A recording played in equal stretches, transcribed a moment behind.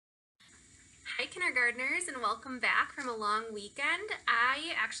Hi kindergartners, and welcome back from a long weekend.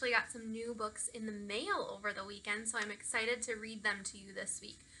 I actually got some new books in the mail over the weekend, so I'm excited to read them to you this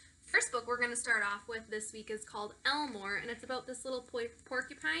week. First book we're going to start off with this week is called Elmore, and it's about this little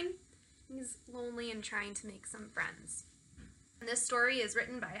porcupine. He's lonely and trying to make some friends. And this story is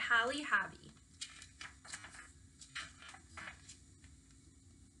written by Holly Hobby.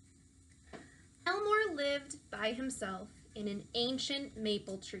 Elmore lived by himself in an ancient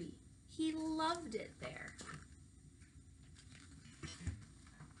maple tree. He loved it there.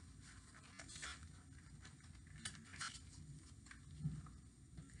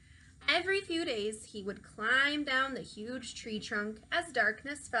 Every few days he would climb down the huge tree trunk as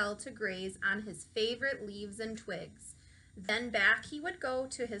darkness fell to graze on his favorite leaves and twigs. Then back he would go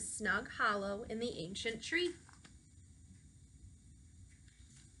to his snug hollow in the ancient tree.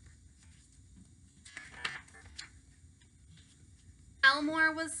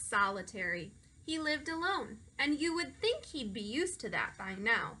 Elmore was solitary. He lived alone, and you would think he'd be used to that by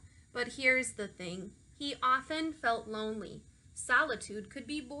now. But here's the thing. He often felt lonely. Solitude could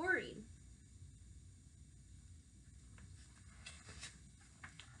be boring.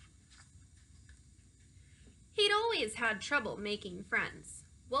 He'd always had trouble making friends.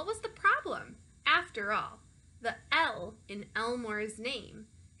 What was the problem? After all, the L in Elmore's name,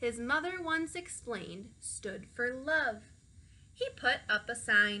 his mother once explained, stood for love. He put up a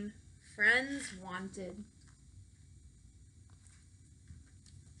sign, "Friends Wanted."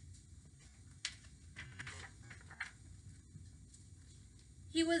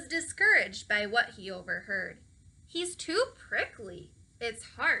 He was discouraged by what he overheard. "He's too prickly. It's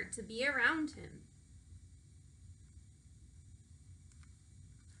hard to be around him."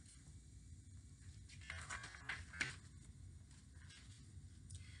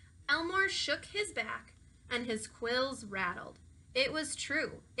 Elmore shook his back, and his quills rattled. It was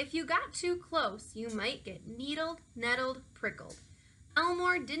true. If you got too close, you might get needled, nettled, prickled.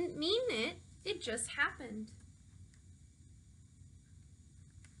 Elmore didn't mean it. It just happened.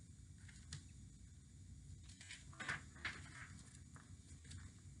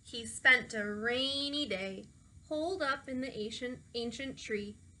 He spent a rainy day, holed up in the ancient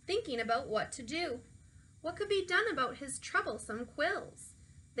tree, thinking about what to do. What could be done about his troublesome quills?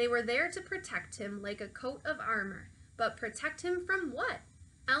 They were there to protect him like a coat of armor, but protect him from what?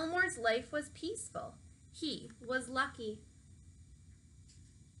 Elmore's life was peaceful. He was lucky.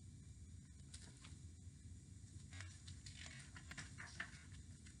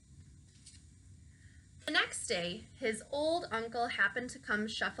 The next day, his old uncle happened to come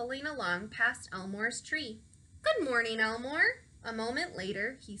shuffling along past Elmore's tree. "Good morning, Elmore." A moment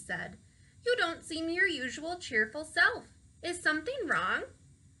later, he said, "You don't seem your usual cheerful self. Is something wrong?"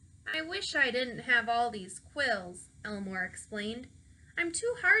 "I wish I didn't have all these quills," Elmore explained. "I'm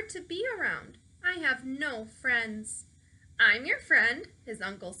too hard to be around. I have no friends." "I'm your friend," his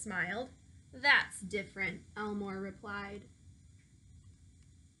uncle smiled. "That's different," Elmore replied.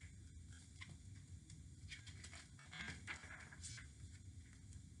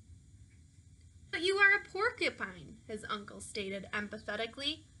 "But you are a porcupine," his uncle stated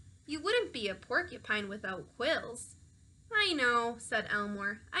empathetically. "You wouldn't be a porcupine without quills." "I know," said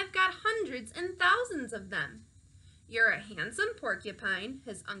Elmore. "I've got hundreds and thousands of them." "You're a handsome porcupine,"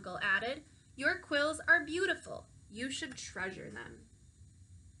 his uncle added. "Your quills are beautiful. You should treasure them."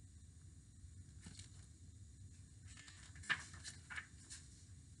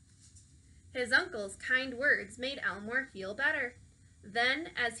 His uncle's kind words made Elmore feel better. Then,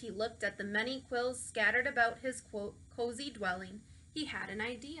 as he looked at the many quills scattered about his cozy dwelling, he had an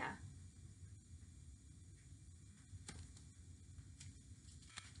idea.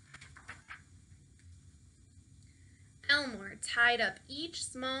 Elmore tied up each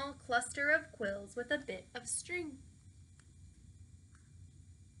small cluster of quills with a bit of string.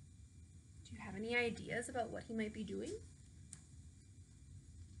 Do you have any ideas about what he might be doing?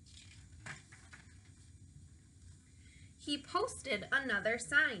 He posted another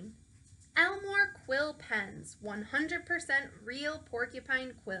sign. "Elmore Quill Pens, 100% real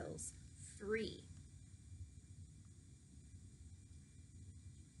porcupine quills, free."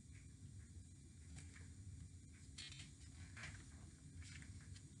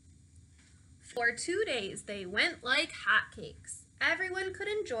 For 2 days they went like hotcakes. Everyone could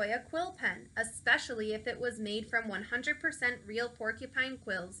enjoy a quill pen, especially if it was made from 100% real porcupine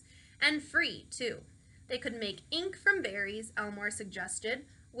quills, and free, too. They could make ink from berries, Elmore suggested,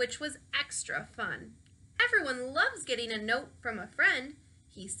 which was extra fun. "Everyone loves getting a note from a friend,"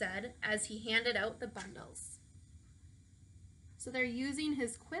 he said as he handed out the bundles. So they're using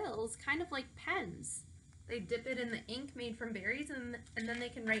his quills kind of like pens. They dip it in the ink made from berries, and then they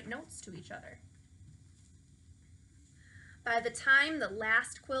can write notes to each other. By the time the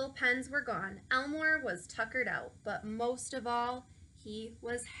last quill pens were gone, Elmore was tuckered out, but most of all, he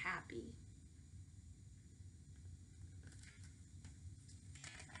was happy.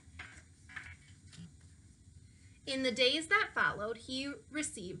 In the days that followed, he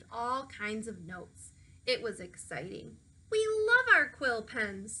received all kinds of notes. It was exciting. "We love our quill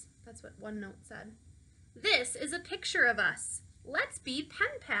pens," that's what one note said. "This is a picture of us. Let's be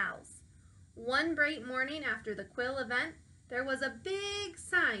pen pals." One bright morning after the quill event, there was a big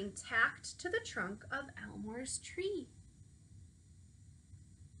sign tacked to the trunk of Elmore's tree.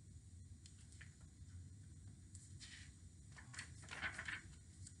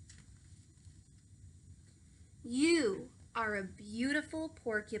 "You are a beautiful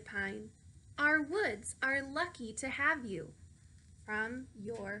porcupine. Our woods are lucky to have you. From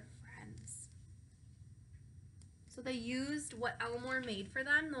your friends." So they used what Elmore made for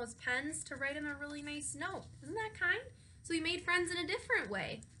them, those pens, to write him a really nice note. Isn't that kind? So he made friends in a different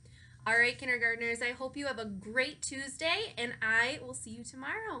way. All right, kindergartners, I hope you have a great Tuesday, and I will see you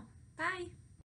tomorrow. Bye.